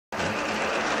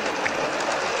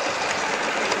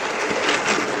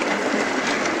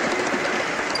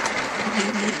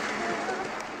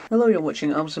Hello, you're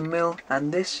watching ElmswoodMill,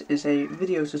 and this is a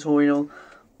video tutorial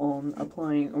on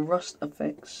applying rust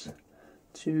effects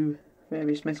to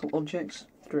various metal objects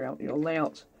throughout your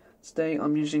layout. Today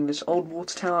I'm using this old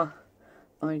water tower.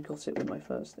 I got it with my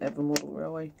first ever model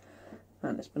railway,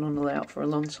 and it's been on the layout for a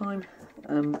long time.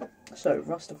 So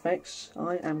rust effects,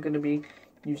 I am going to be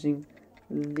using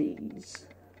these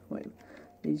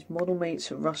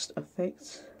Modelmates Rust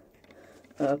Effects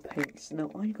paints.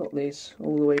 Now I got these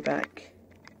all the way back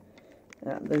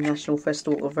at the National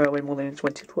Festival of Railway Modelling in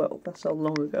 2012. That's how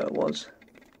long ago it was.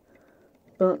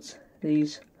 But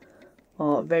these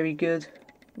are very good.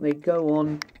 They go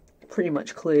on pretty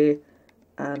much clear,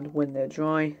 and when they're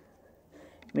dry,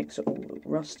 it makes it all look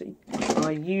rusty.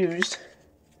 I used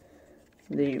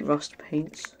the rust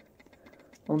paints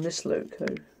on this loco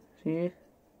here.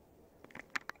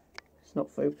 It's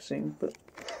not focusing, but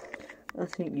I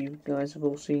think you guys have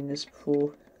all seen this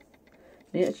before.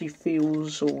 It actually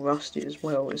feels all rusty as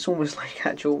well. It's almost like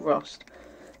actual rust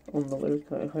on the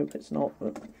loco. I hope it's not,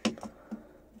 but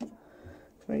it's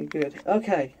very good.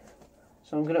 Okay,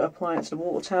 so I'm going to apply it to the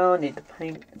water tower. I need the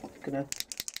paint. There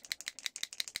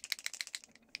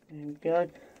we go.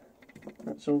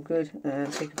 That's all good.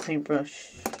 And take a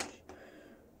paintbrush.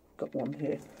 Got one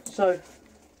here. So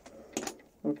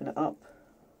open it up.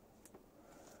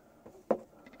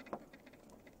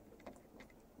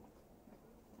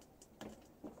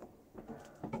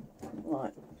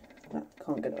 Right,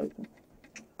 can't get it open.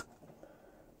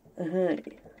 Hey,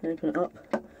 open it up.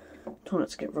 Try not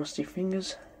to get rusty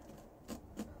fingers.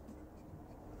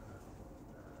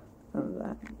 And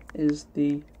that is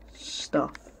the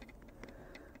stuff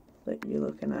that you're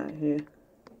looking at here.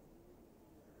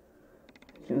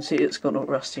 You can see it's got all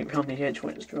rusty around the edge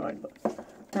when it's dry, but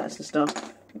that's the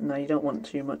stuff. Now you don't want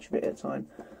too much of it at a time.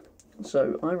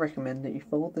 So I recommend that you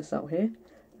fold this out here,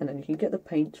 and then you can get the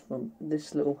paint from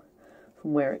this little,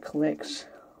 from where it collects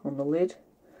on the lid,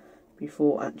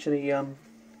 before actually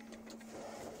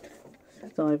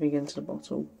diving into the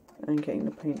bottle and getting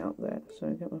the paint out there.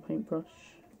 So get my paintbrush.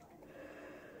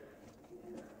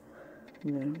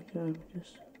 There we go.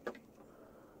 Just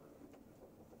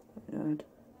add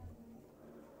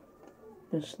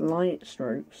just light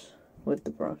strokes with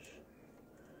the brush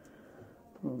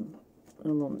along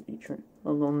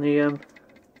the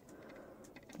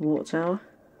water tower.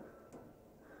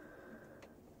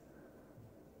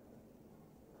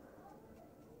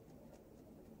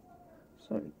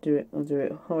 So I'll do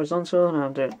it horizontal, and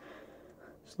I'll do it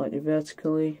slightly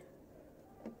vertically.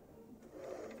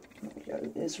 There we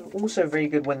go. It's also very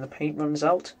good when the paint runs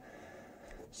out,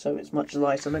 so it's much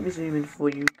lighter. Let me zoom in for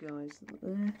you guys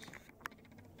there.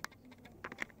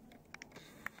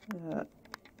 Yeah,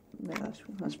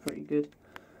 that's pretty good.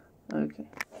 Okay,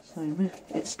 so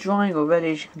it's drying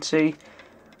already, as you can see,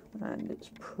 and it's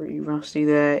pretty rusty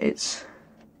there. It's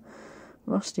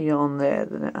rustier on there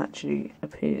than it actually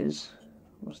appears.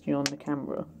 Rusty on the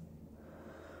camera,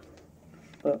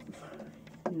 but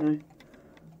you know,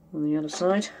 on the other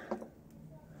side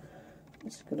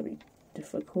it's going to be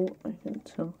difficult, I can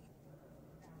tell.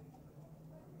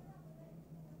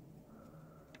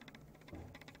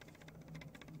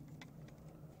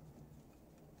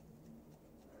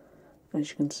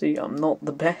 As you can see, I'm not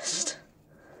the best,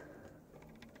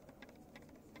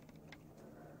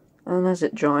 and as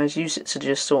it dries, use it to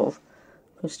just sort of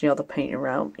push the other paint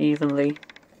around evenly.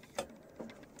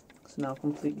 It's now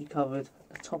completely covered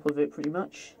the top of it pretty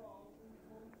much.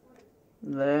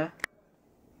 There.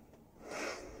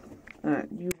 And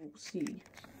you will see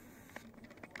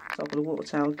the top of the water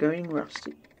tower going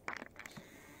rusty.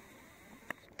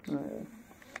 Okay.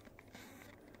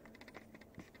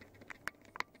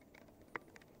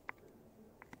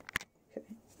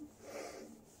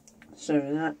 So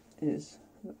that is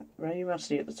very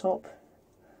rusty at the top.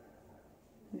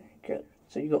 Good.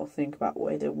 So you've got to think about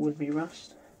where there would be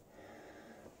rust,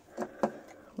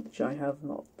 which I have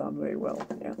not done very well.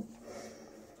 Yeah.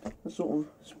 I sort of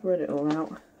spread it all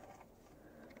out.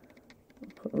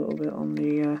 Put a little bit on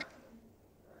the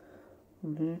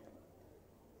on here.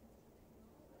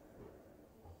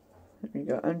 There we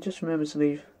go. And just remember to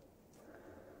leave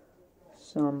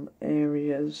some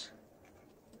areas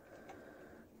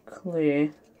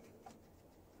clear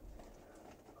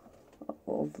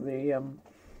of the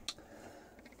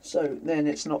so then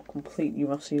it's not completely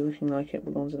rusty, looking like it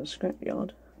belongs in a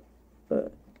scrapyard,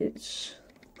 but it's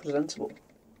presentable.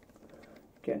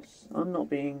 Guess I'm not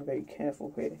being very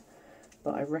careful here,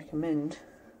 but I recommend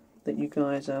that you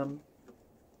guys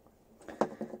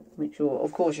make sure,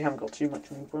 of course you haven't got too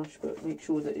much on your brush, but make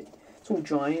sure that it's all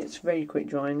dry. It's very quick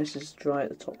drying. This is dry at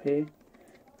the top here.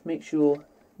 Make sure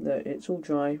that it's all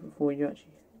dry before you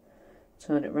actually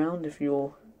turn it round if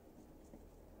your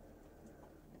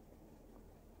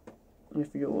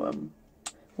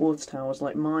water tower is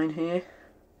like mine here.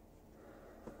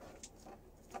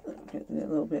 Get a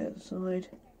little bit at the side.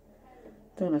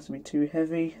 Don't have to be too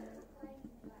heavy.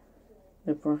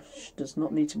 The brush does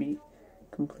not need to be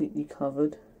completely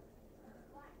covered.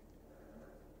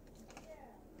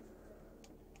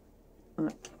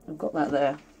 Right, I've got that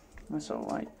there. That's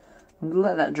alright. I'm going to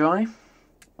let that dry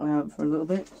for a little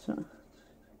bit. So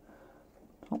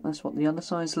that's what the other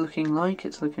side's looking like.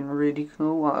 It's looking really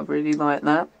cool. I really like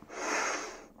that.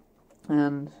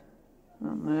 And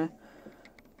on there,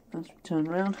 as we turn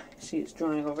around, you see it's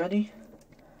drying already.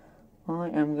 I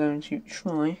am going to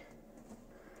try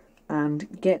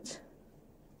and get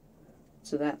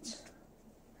to that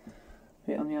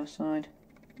bit on the other side,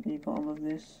 the bottom of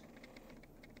this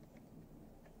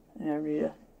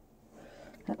area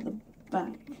at the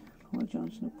back.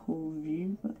 Apologise for the poor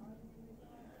view, but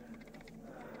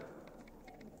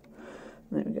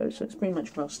there we go. So it's pretty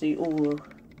much rusty all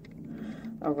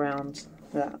around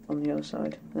that on the other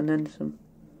side, and then some,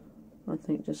 I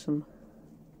think just some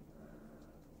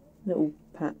little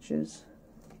patches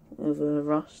of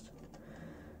rust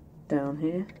down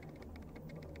here,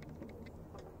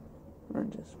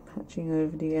 and just patching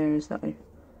over the areas that I've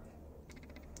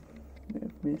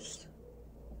missed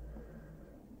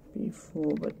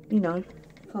before. But you know,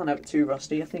 can't have it too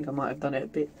rusty. I think I might have done it a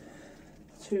bit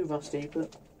too rusty,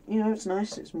 but you know, it's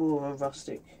nice. It's more of a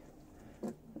rustic,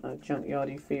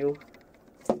 junkyardy feel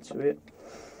to it.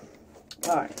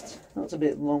 Alright, that's a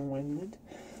bit long-winded.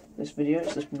 This video,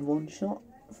 it's just been one shot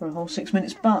for a whole 6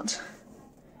 minutes, but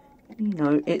you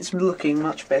know, it's looking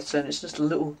much better, and it's just a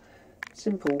little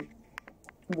simple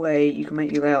way you can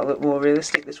make your layout look more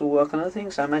realistic. This will work on other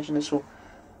things. I imagine this will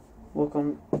work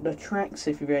on the tracks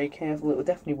if you're very careful. It will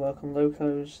definitely work on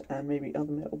locos and maybe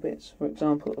other metal bits. For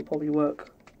example, it will probably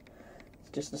work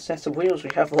just a set of wheels we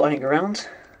have lying around.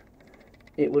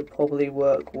 It would probably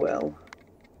work well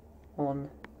on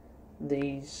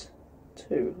these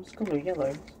two. It's kind of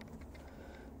yellow,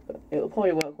 but it'll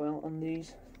probably work well on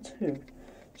these two.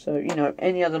 So you know,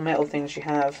 any other metal things you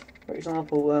have, for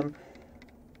example,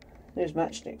 those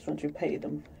matchsticks, once you've painted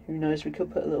them, who knows, we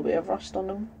could put a little bit of rust on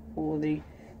them, or the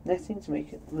netting to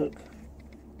make it look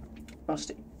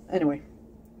rusty. Anyway,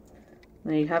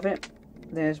 there you have it.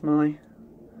 There's my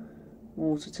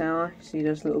water tower. You see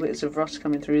those little bits of rust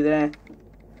coming through there,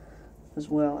 as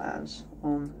well as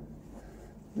on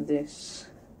this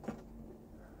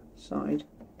side.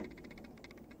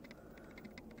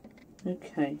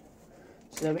 Okay,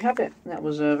 so there we have it. That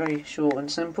was very short and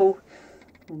simple.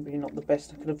 Probably not the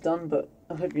best I could have done, but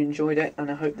I hope you enjoyed it,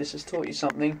 and I hope this has taught you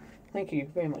something. Thank you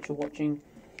very much for watching.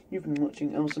 You've been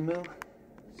watching ElmswoodMill.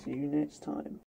 See you next time.